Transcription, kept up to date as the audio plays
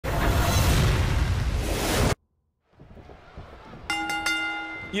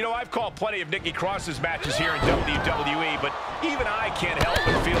You know, I've called plenty of Nikki Cross's matches here in WWE, but even I can't help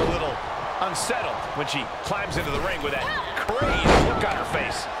but feel a little unsettled when she climbs into the ring with that crazed look on her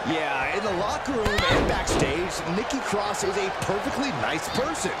face. Yeah, in the locker room and backstage, Nikki Cross is a perfectly nice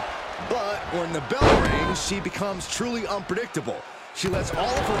person. But when the bell rings, she becomes truly unpredictable. She lets all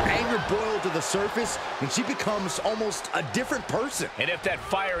of her anger boil to the surface, and she becomes almost a different person. And if that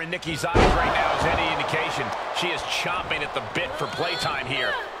fire in Nikki's eyes right now is any indication, she is chomping at the bit for playtime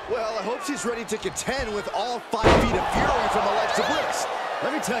here. Well, I hope she's ready to contend with all 5 feet of fury from Alexa Bliss.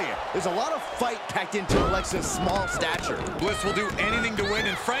 Let me tell you, there's a lot of fight packed into Alexa's small stature. Bliss will do anything to win,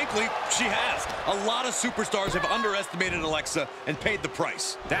 and frankly, she has. A lot of superstars have underestimated Alexa and paid the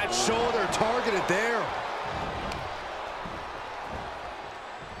price. That shoulder targeted there.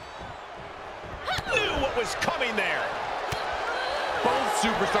 Knew what was coming there. Both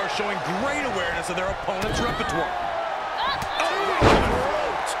superstars showing great awareness of their opponent's repertoire.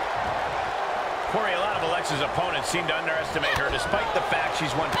 Corey, a lot of Alexa's opponents seem to underestimate her, despite the fact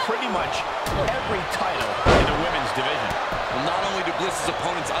she's won pretty much every title in the women's division. Well, not only do Bliss's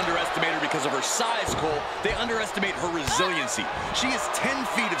opponents underestimate her because of her size, Cole, they underestimate her resiliency. She is 10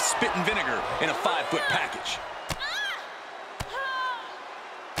 feet of spit and vinegar in a 5-foot package.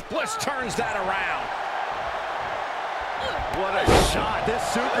 Bliss turns that around. What a shot. This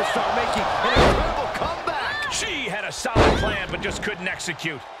superstar making an incredible comeback. She had a solid plan, but just couldn't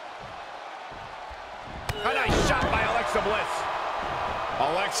execute. A nice shot by Alexa Bliss.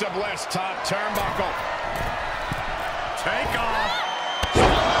 Alexa Bliss, top turnbuckle. Take off.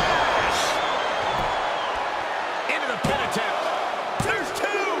 Splash. Into the pin attempt. There's 2.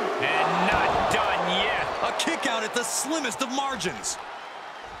 And not done yet. A kick out at the slimmest of margins.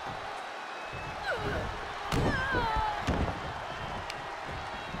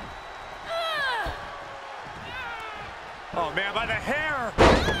 Oh, man, by the hair.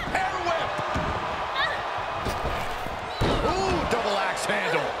 Hair whip. Ooh, double axe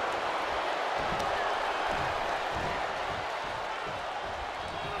handle.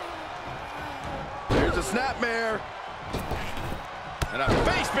 There's a snapmare. And a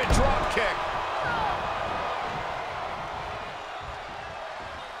basement drop kick.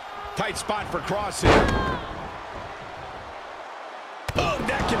 Tight spot for Cross here. Oh,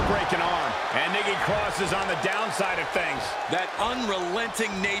 that can break an arm. And Nikki Cross is on the downside of things. That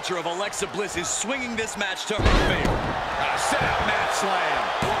unrelenting nature of Alexa Bliss is swinging this match to her favor. A sit-out mat slam.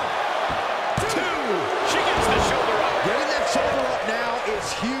 1, 2. She gets the shoulder up. Getting that shoulder up now is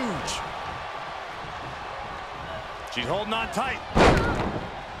huge. She's holding on tight.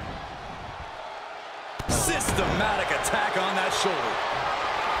 Systematic attack on that shoulder.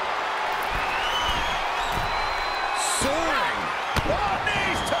 Soaring. Oh,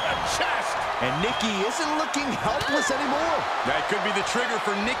 knees to the chest. And Nikki isn't looking helpless anymore. That could be the trigger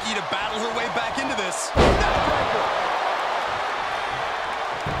for Nikki to battle her way back into this.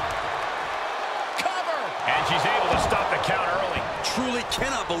 Cover. And she's able to stop the count early. Truly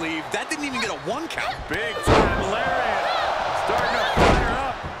cannot believe that didn't even get a 1 count. Big time lariat. Starting to fire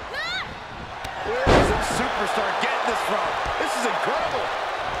up. Where is this superstar getting this from? This is incredible.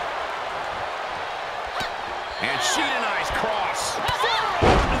 And she denies Cross.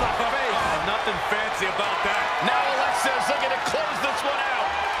 To the face. Oh, nothing fancy about that. Now Alexa is looking to close this one out.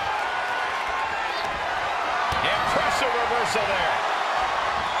 Impressive reversal there.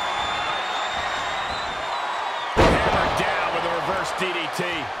 Hammered down with a reverse DDT.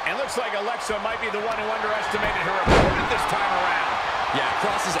 And looks like Alexa might be the one who underestimated her opponent this time around. Yeah,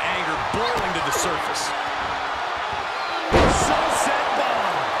 Cross's anger boiling to the surface. Sunset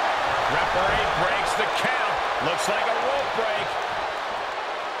bomb. Referee breaks the count. Looks like a rope break.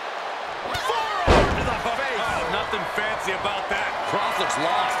 Forearm to the face. Oh, nothing fancy about that. Cross looks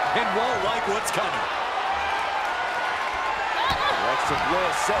lost and won't like what's coming. Alexa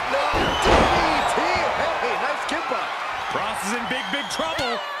Bliss setting up. DDT. Hey, nice kick out. Cross is in big, big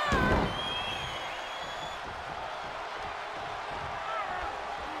trouble.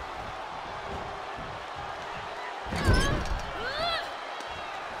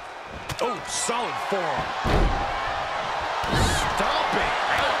 Oh, solid forearm. Stomping.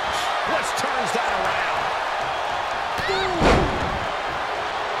 Ouch. Bliss turns that around. Ooh.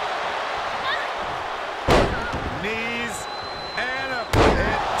 Knees and a...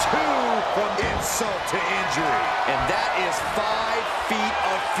 And 2 from insult to injury. And that is 5 feet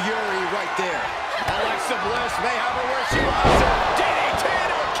of fury right there. Alexa Bliss may have her where she wants her. DDT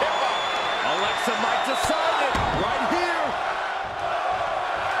to a kip up. Alexa might decide it right here.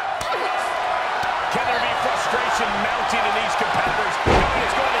 Can there be frustration mounting in these competitors?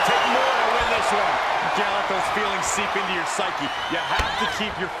 It's going to take more to win this one. You can't let those those feelings seep into your psyche. You have to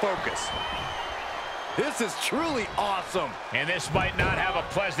keep your focus. This is truly awesome. And this might not have a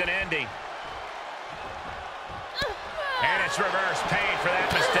pleasant ending. And it's reverse pain for that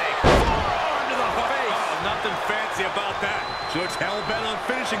mistake. Forearm to the face. Oh, nothing fancy about that. She looks hell-bent on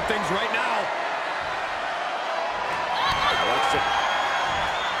finishing things right now.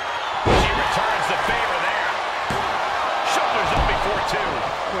 She returns the favor there. Shoulders up before two.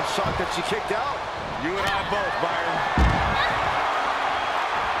 I'm shocked that she kicked out. You and I both, Byron.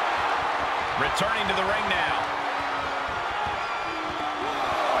 Returning to the ring now.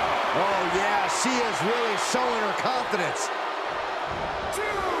 Oh, yeah, she is really showing her confidence.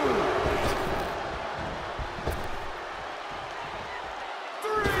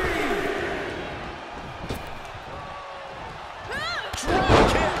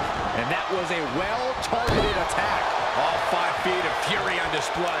 And that was a well-targeted attack. All 5 feet of fury on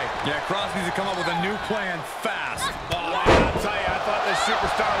display. Yeah, Cross needs to come up with a new plan fast. Oh, I'll tell you, I thought this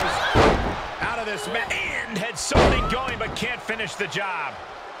superstar was out of this match. And had something going, but can't finish the job.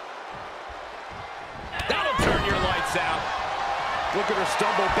 That'll turn your lights out. Look at her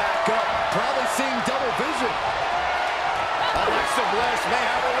stumble back up, probably seeing double vision. Alexa Bliss may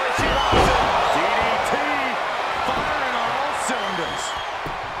have her where she wants it. DDT, firing on all cylinders.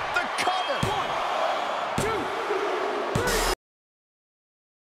 The cover. 1, 2, 3.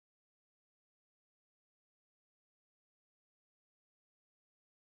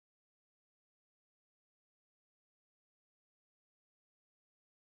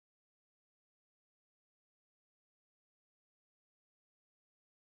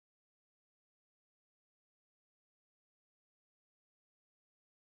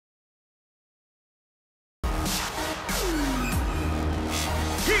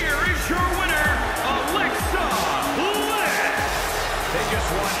 Here is your winner, Alexa Bliss. They just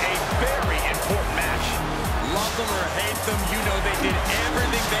won a very important match. Love them or hate them, you know they did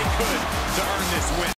everything